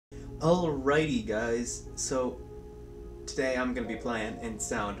Alrighty guys, so today I'm going to be playing in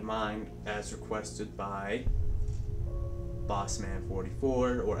Sound Mind as requested by Bossman44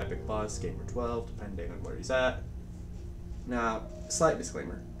 or Epic Boss Gamer 12, depending on where he's at. Now, slight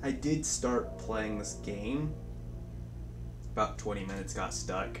disclaimer, I did start playing this game, about 20 minutes got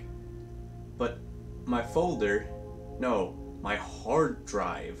stuck, but my my hard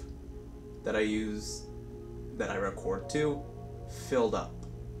drive that I record to, filled up.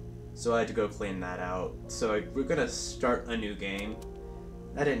 So I had to go clean that out. So we're gonna start a new game.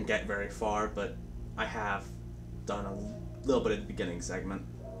 I didn't get very far, but I have done a little bit of the beginning segment.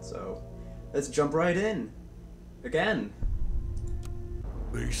 So let's jump right in. Again.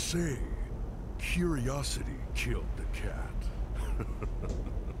 They say curiosity killed the cat.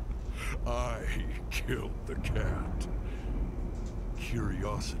 I killed the cat.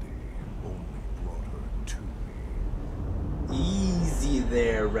 Curiosity only brought her to me. Easy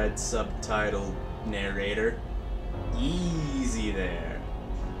there, red subtitle narrator. Easy there.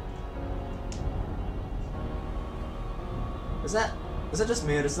 Is that just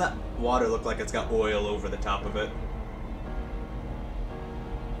me, or does that water look like it's got oil over the top of it?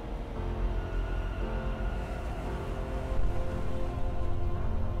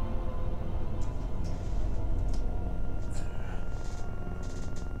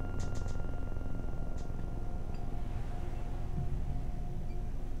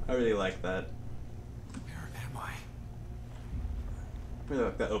 I really like that. Where am I? I really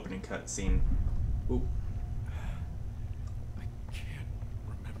like that opening cutscene. Oop. I can't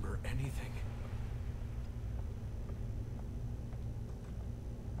remember anything.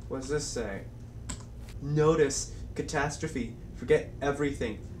 What does this say? Notice catastrophe. Forget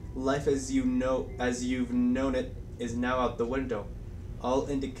everything. Life as you've known it is now out the window. All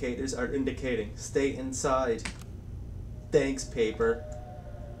indicators are indicating. Stay inside. Thanks, paper.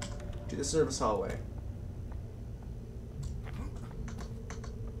 To the service hallway.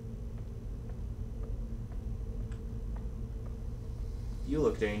 You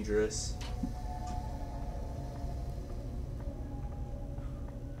look dangerous.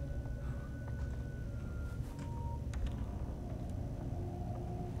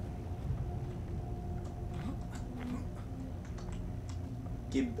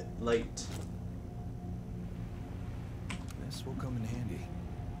 Gib light. This will come in handy.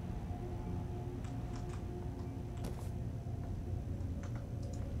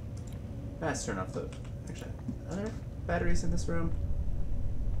 Let's turn off the... Actually, are there batteries in this room?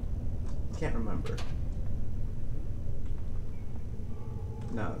 Can't remember.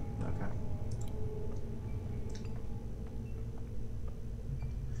 No, okay.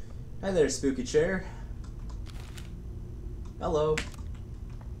 Hi there, spooky chair. Hello.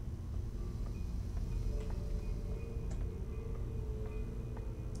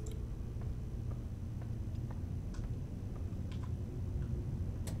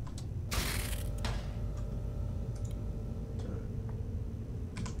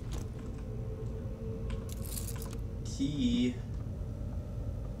 Key.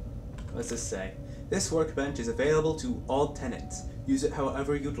 What's this say? This workbench is available to all tenants. Use it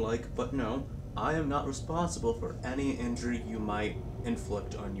however you'd like, but no, I am not responsible for any injury you might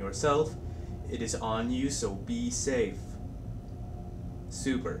inflict on yourself. It is on you, so be safe.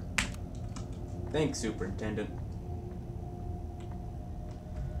 Super. Thanks, Superintendent.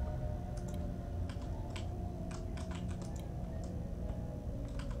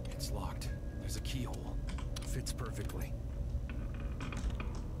 It's locked. There's a keyhole. Fits perfectly.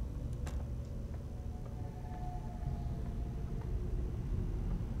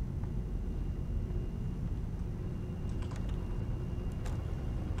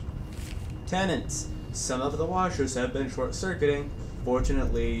 Tenants. Some of the washers have been short-circuiting.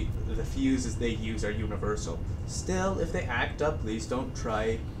 Fortunately, the fuses they use are universal. Still, if they act up, please don't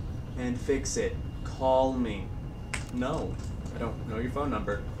try and fix it. Call me. No, I don't know your phone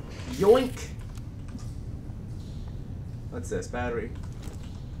number. Yoink! What's this? Battery.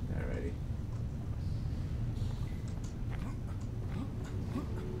 Alrighty.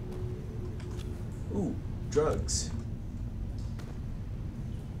 Ooh, drugs.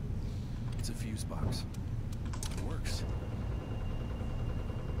 It's a fuse box. It works.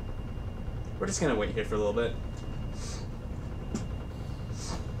 We're just gonna wait here for a little bit.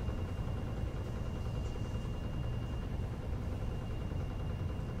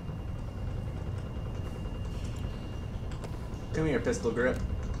 Come here, pistol grip.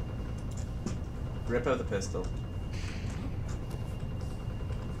 Grip of the pistol.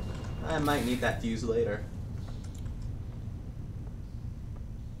 I might need that fuse later.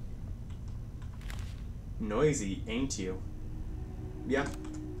 Noisy, ain't you? Yeah.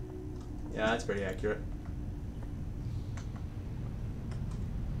 Yeah, that's pretty accurate.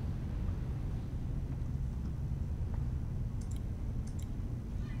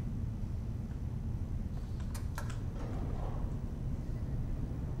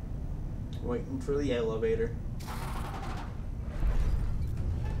 Waiting for the elevator.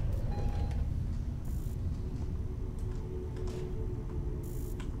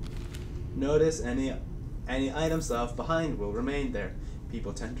 Notice any items left behind will remain there.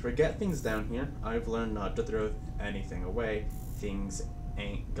 People tend to forget things down here. I've learned not to throw anything away. Things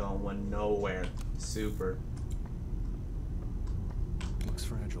ain't going nowhere. Super. Looks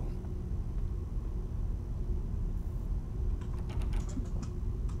fragile.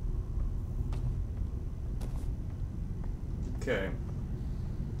 Okay.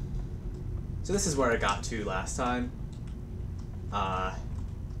 So this is where I got to last time.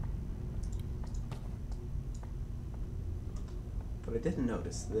 But I didn't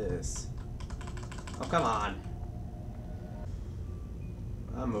notice this. Oh, come on.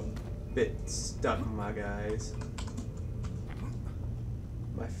 I'm a bit stuck, my guys.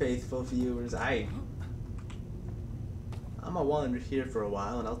 My faithful viewers, I'm gonna wander here for a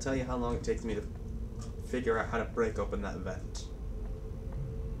while, and I'll tell you how long it takes me to figure out how to break open that vent.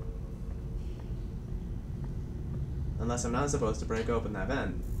 Unless I'm not supposed to break open that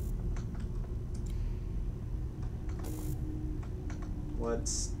vent.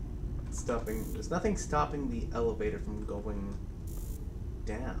 What's stopping? There's nothing stopping the elevator from going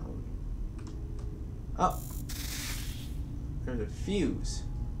down. Oh! There's a fuse.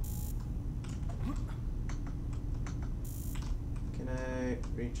 Can I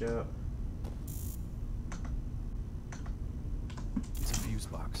reach out? It's a fuse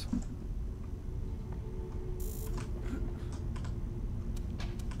box.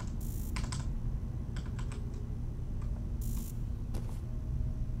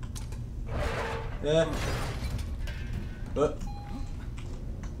 Yeah. What?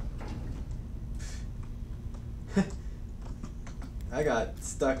 I got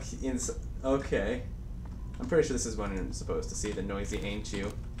stuck in. Okay. I'm pretty sure this is when you're supposed to see the noisy ain't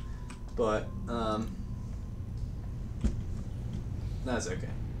you. But, that's okay.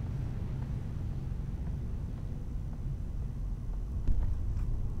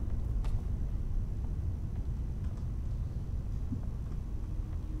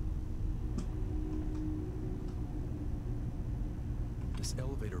 This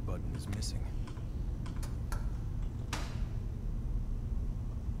elevator button is missing.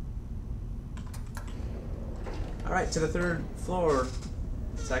 Alright, to the third floor.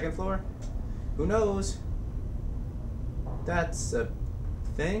 Second floor? Who knows? That's a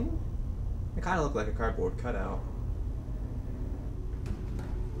thing? It kind of looked like a cardboard cutout.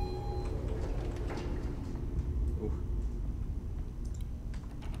 Ooh.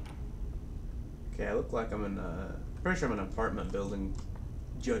 Okay, I look like I'm in a... Pretty sure I'm in an apartment building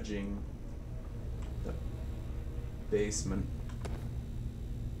judging the basement.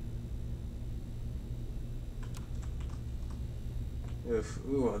 Oof,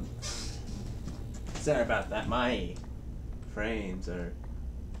 ooh. Sorry about that. My frames are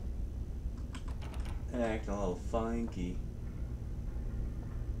acting a little funky.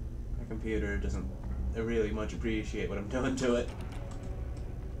 My computer doesn't really much appreciate what I'm doing to it.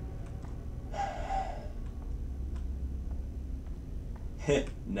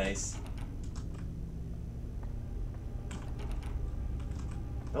 Nice.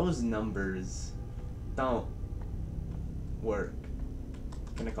 Those numbers don't work.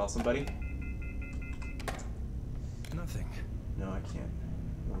 Can I call somebody? Nothing. No, I can't.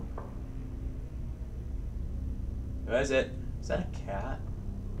 No. Who is it? Is that a cat?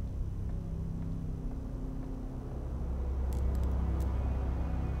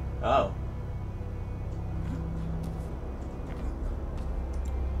 Oh.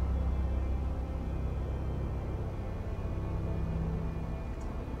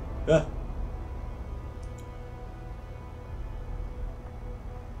 Ah.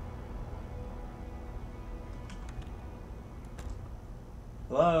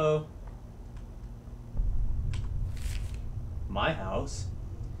 Hello? My house?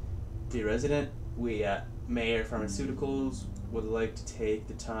 Dear resident, we at Mayer Pharmaceuticals would like to take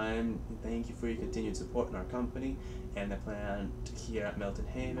the time and thank you for your continued support in our company and the plant here at Milton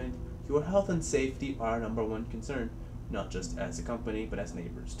Haven. Your health and safety are our #1 concern, not just as a company, but as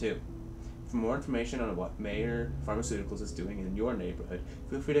neighbors too. For more information on what Mayer Pharmaceuticals is doing in your neighborhood,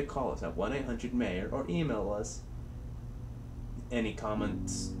 feel free to call us at 1-800-MAYOR or email us any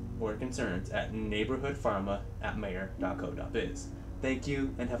comments or concerns at neighborhoodpharma@mayor.co.biz. Thank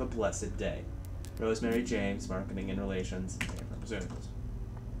you and have a blessed day. Rosemary James, Marketing and Relations, Mayer Pharmaceuticals.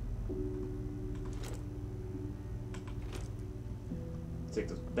 Take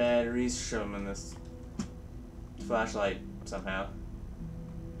those batteries, shove them in this flashlight somehow.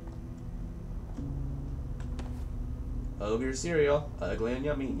 Love your cereal. Ugly and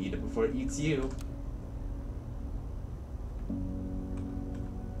yummy. Eat it before it eats you.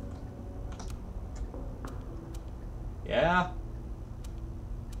 Yeah?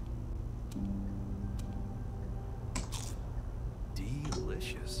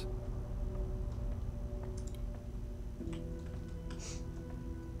 Delicious.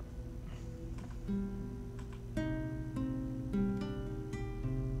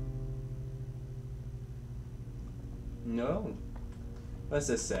 No. What's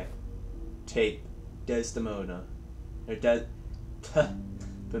this say? Tape. Desdemona. Or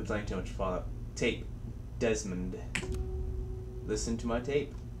been playing too much Fallout. Tape. Desmond. Listen to my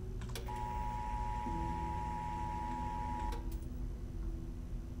tape.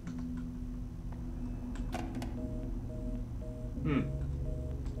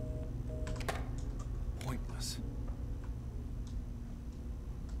 Pointless.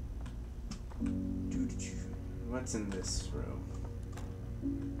 What's in this room?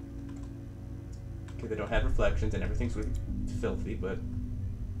 Okay, they don't have reflections and everything's really filthy, but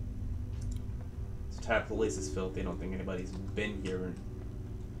this entire place is filthy. I don't think anybody's been here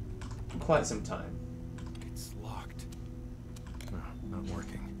in quite some time. It's locked. No, not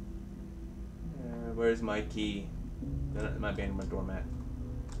working. Where's my key? It might be in my doormat.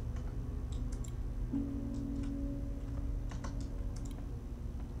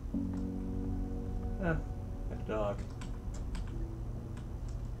 Got a dog.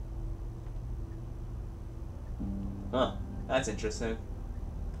 Huh, that's interesting.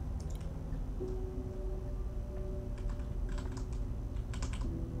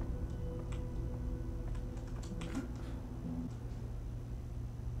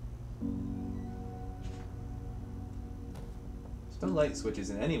 There's no light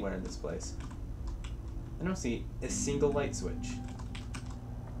switches anywhere in this place. I don't see a single light switch.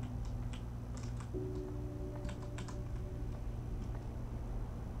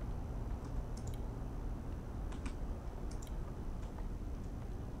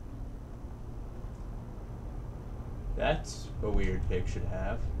 That's a weird picture to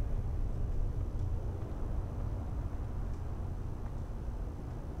have.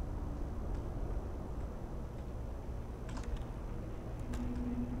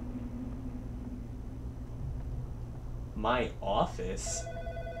 My office?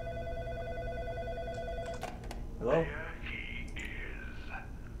 Hello? There he is.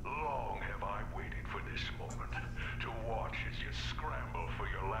 Long have I waited for this moment, to watch as you scramble for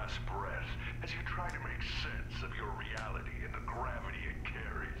your last breath, as you try to make sense of your reality and the gravity it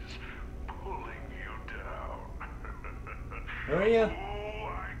carries, pulling you down. Who are you? Oh,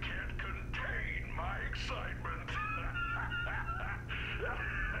 I can't contain my excitement.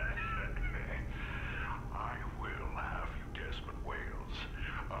 I will have you, Desmond Wales.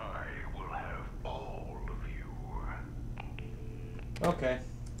 I will have all of you. Okay.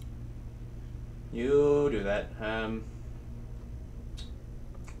 You do that.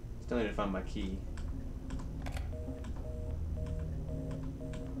 Still need to find my key.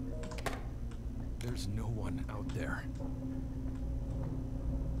 There's no one out there.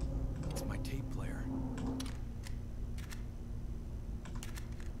 It's my tape player.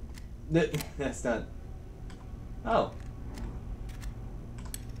 That's not. Oh.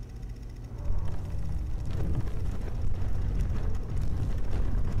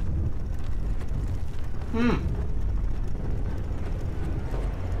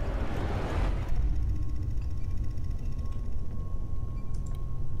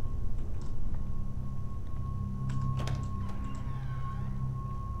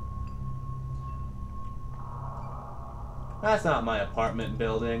 That's not my apartment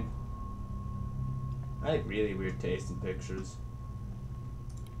building. I have really weird taste in pictures.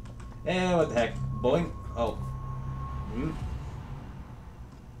 Eh, what the heck? Boing. Oh.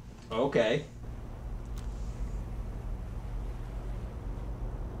 Okay.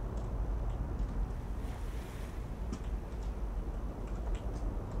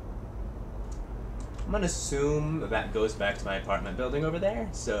 I'm gonna assume that goes back to my apartment building over there,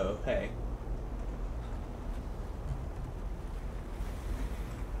 so hey.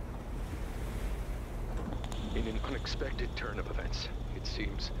 In an unexpected turn of events, it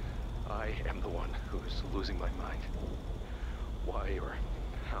seems I am the one who is losing my mind. Why or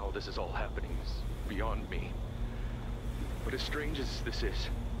how this is all happening is beyond me. But as strange as this is,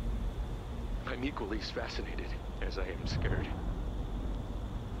 I'm equally as fascinated as I am scared.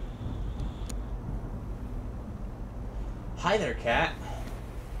 Hi there, cat.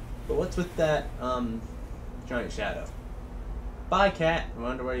 But what's with that, giant shadow? Bye, cat. I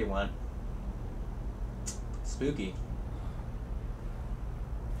wonder where you went. Spooky.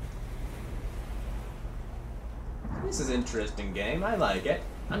 This is an interesting game. I like it.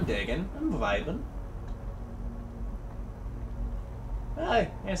 I'm digging. I'm vibing. Oh,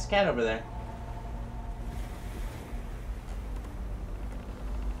 there's a cat over there.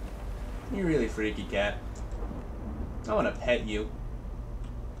 You're really freaky, cat. I want to pet you.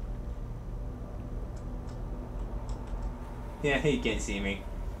 Yeah, he can't see me.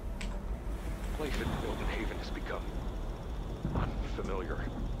 Life in Milton Haven has become unfamiliar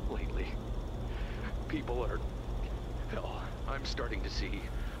lately. People are... Hell, I'm starting to see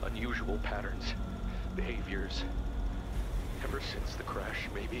unusual patterns, behaviors. Ever since the crash,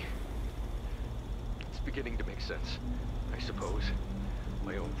 maybe. It's beginning to make sense, I suppose.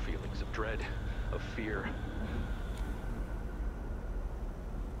 My own feelings of dread, of fear.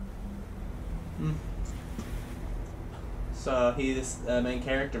 So he's the main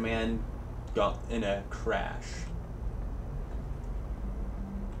character, man, got in a crash.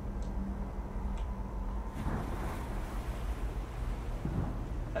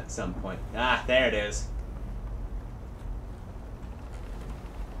 At some point. Ah, there it is.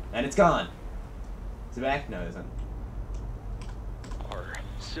 And it's gone. Is it back? No, it isn't. Are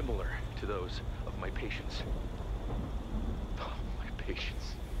similar to those of my patients. Oh, my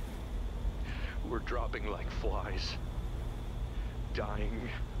patients. We're dropping like flies. Dying.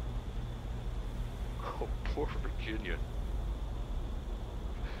 Oh, poor Virginia.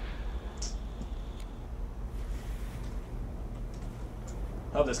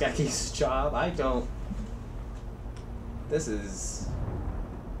 Oh, this guy keeps his job? I don't... This is...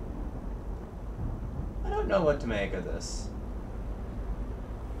 I don't know what to make of this.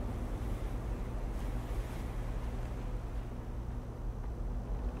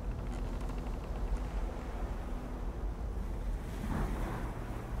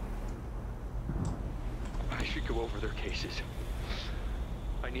 I should go over their cases.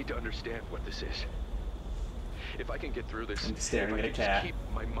 I need to understand what this is. If I can get through this, I'm staring if I at a can cat. just keep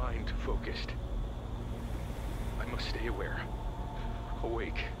my mind focused. I must stay aware,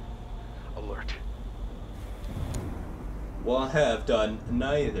 awake, alert. Well, I have done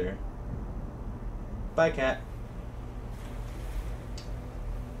neither. Bye, cat.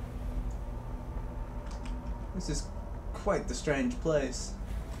 This is quite the strange place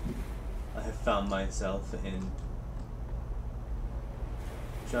I have found myself in.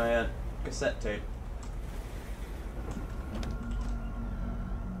 Giant cassette tape.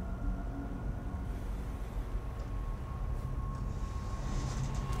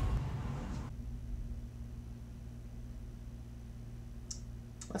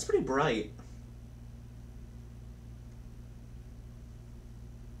 That's pretty bright.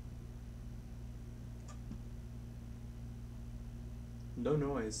 No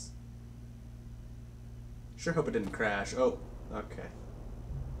noise. Sure hope it didn't crash. Oh, okay.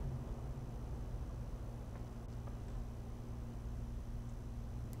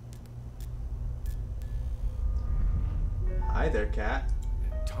 Hi there, cat.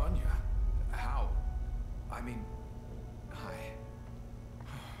 Tanya? How? I mean, hi.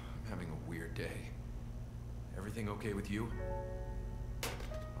 I'm having a weird day. Everything okay with you?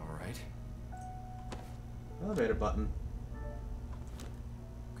 All right. Elevator button.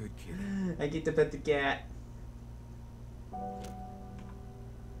 Good kid. I get to pet the cat.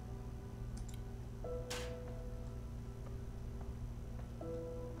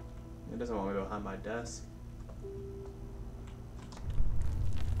 It doesn't want me behind my desk.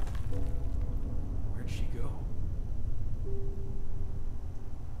 Where'd she go?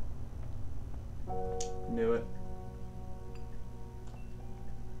 Knew it.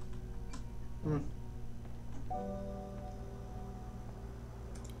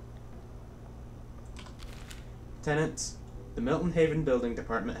 Tenants, the Milton Haven Building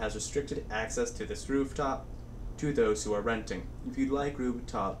Department has restricted access to this rooftop to those who are renting. If you'd like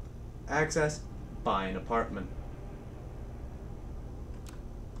rooftop access, buy an apartment.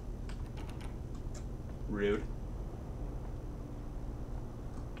 Rude.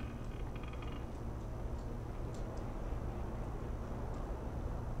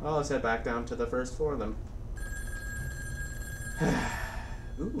 Well, let's head back down to the first floor then.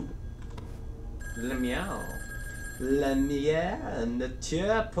 Ooh. Le meow. Le meow.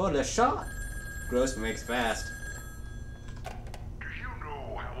 Monsieur pour le chat. Gross makes fast. Do you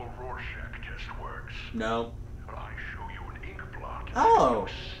know how a Rorschach test works? No. I show you an ink blot. Oh.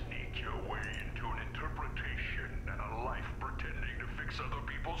 You sneak your way into an interpretation and a life pretending to fix other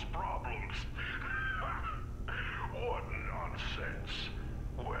people's problems. What nonsense.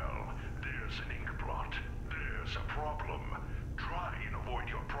 Well, there's an ink blot. There's a problem.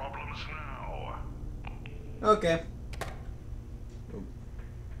 Okay.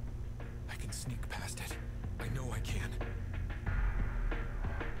 I can sneak past it. I know I can.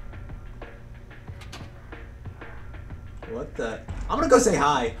 What the? I'm gonna go say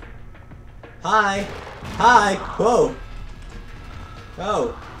hi. Hi. Hi. Whoa.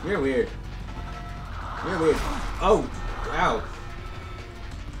 Oh, you're weird. You're weird. Oh. Ow.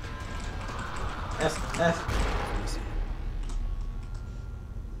 F.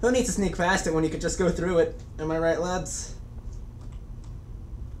 Who needs to sneak past it when you could just go through it? Am I right, lads?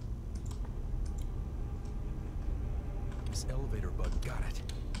 This elevator bug got it.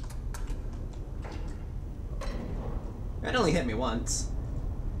 That only hit me once.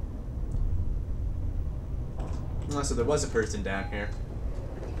 Oh, so there was a person down here.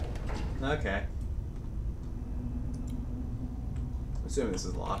 Okay. Assuming this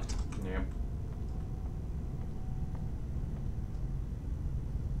is locked. Yeah.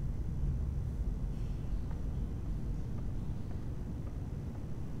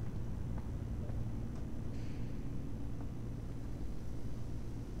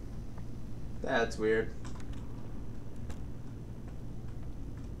 That's weird.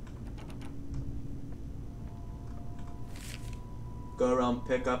 Go around,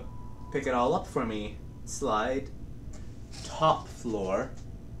 pick it all up for me. Slide. Top floor.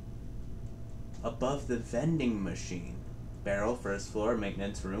 Above the vending machine. Barrel, first floor,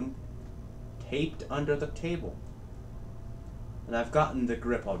 maintenance room. Taped under the table. And I've gotten the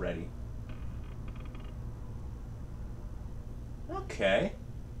grip already. Okay.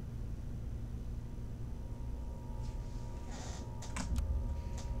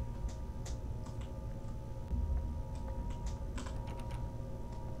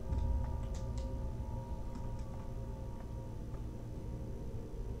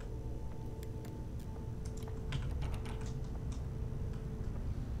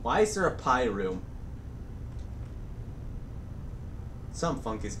 Why is there a pie room? Something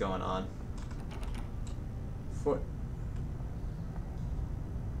funky's going on.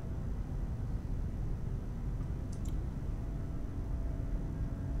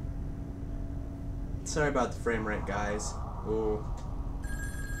 Sorry about the frame rate, guys. Ooh.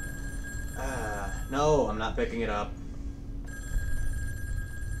 No, I'm not picking it up.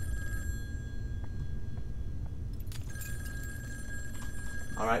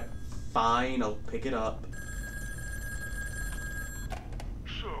 Alright, fine, I'll pick it up.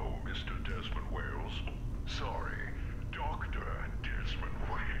 So, Mr. Desmond Wales. Sorry, Dr. Desmond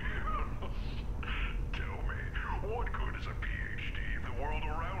Wales. Tell me, what good is a PhD if the world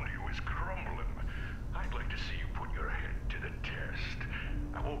around you is crumbling? I'd like to see you put your head to the test.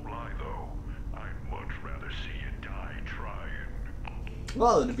 I won't lie, though. I'd much rather see you die trying.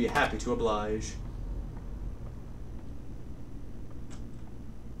 Well, I'd be happy to oblige.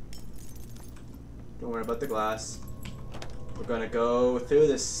 Don't worry about the glass. We're gonna go through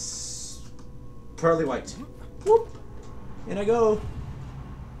this pearly white. Whoop! In I go.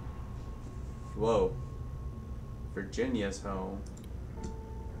 Whoa. Virginia's home.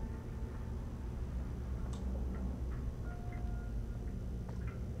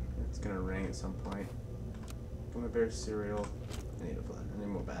 It's gonna ring at some point. Come bear cereal. I need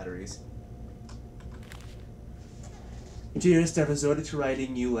more batteries. Dearest, I've resorted to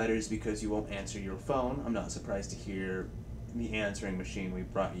writing you letters because you won't answer your phone. I'm not surprised to hear the answering machine we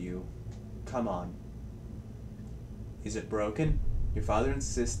brought you. Come on. Is it broken? Your father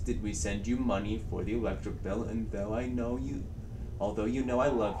insisted we send you money for the electric bill, and although you know I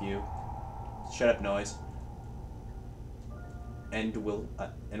love you, shut up, noise. And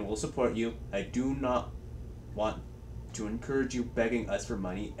will support you. I do not want to encourage you begging us for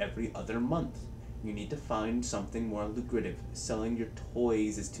money every other month. You need to find something more lucrative. Selling your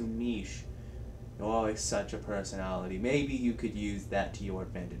toys is too niche. You're always such a personality. Maybe you could use that to your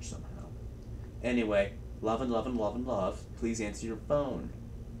advantage somehow. Anyway, love and love and love and love. Please answer your phone.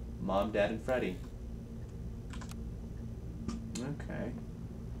 Mom, Dad, and Freddy. Okay.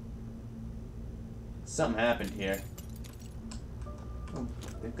 Something happened here. Oh,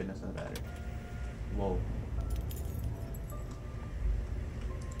 thank goodness, not a battery. Whoa.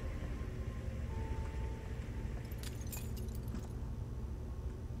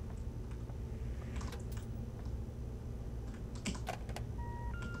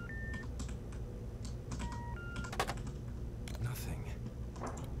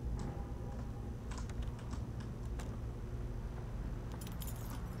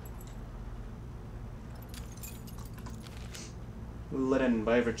 Linen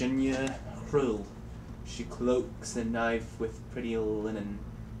by Virginia Krill. She cloaks the knife with pretty linen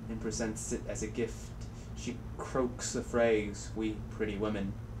and presents it as a gift. She croaks the phrase, "We pretty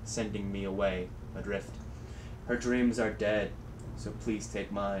women," sending me away, adrift. Her dreams are dead, so please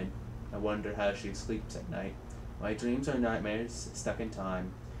take mine. I wonder how she sleeps at night. My dreams are nightmares stuck in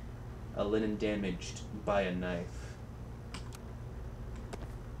time. A linen damaged by a knife.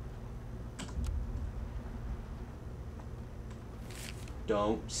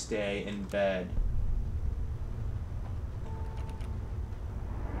 Don't stay in bed.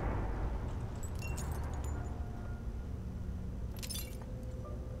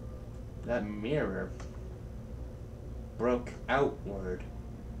 That mirror broke outward.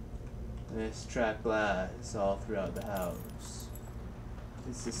 This trapped glass all throughout the house.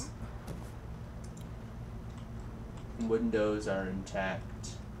 This is... Windows are intact.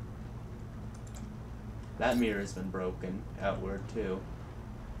 That mirror's been broken outward too.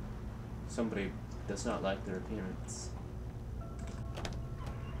 Somebody does not like their appearance.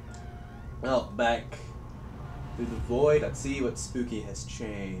 Well, back through the void. Let's see what spooky has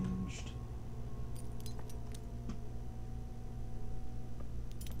changed.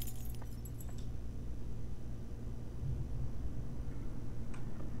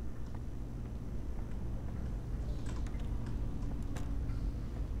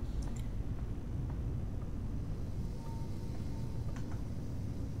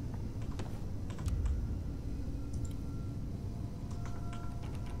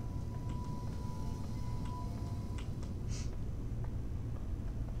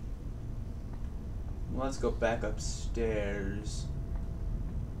 Let's go back upstairs.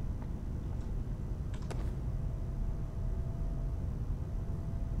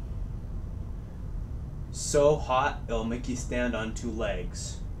 So hot, it'll make you stand on 2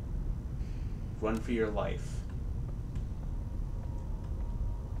 legs. Run for your life.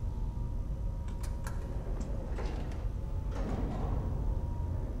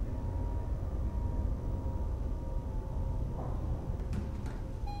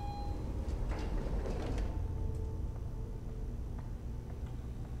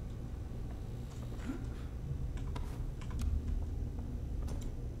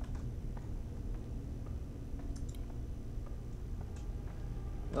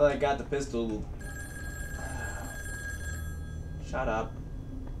 Well, I got the pistol. Shut up.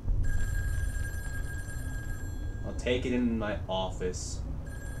 I'll take it in my office.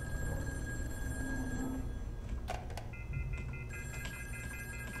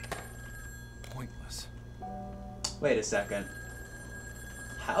 Pointless. Wait a second.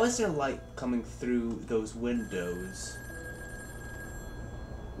 How is there light coming through those windows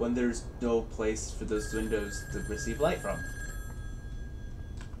when there's no place for those windows to receive light from?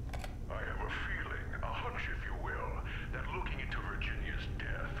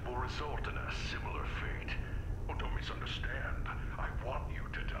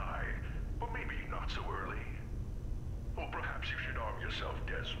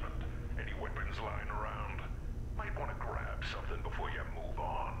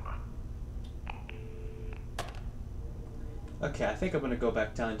 Okay, I think I'm gonna go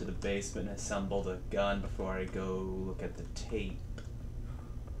back down to the basement and assemble the gun before I go look at the tape.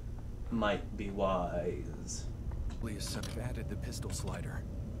 Might be wise. I've added the pistol slider.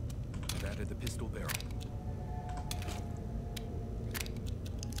 I've added the pistol barrel.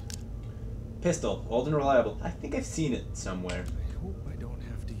 Pistol, old and reliable. I think I've seen it somewhere. I hope I don't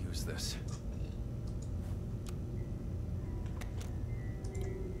have to use this.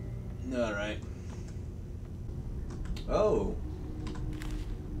 Alright. Oh.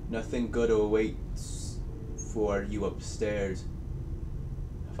 Nothing good awaits for you upstairs.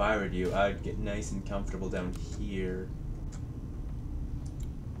 If I were you, I'd get nice and comfortable down here.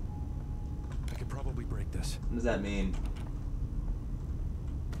 I could probably break this. What does that mean?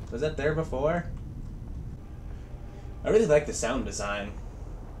 Was that there before? I really like the sound design.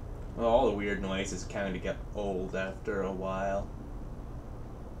 Well, all the weird noises kind of get old after a while.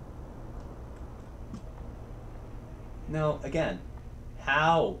 No, again,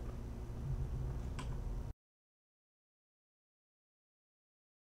 how?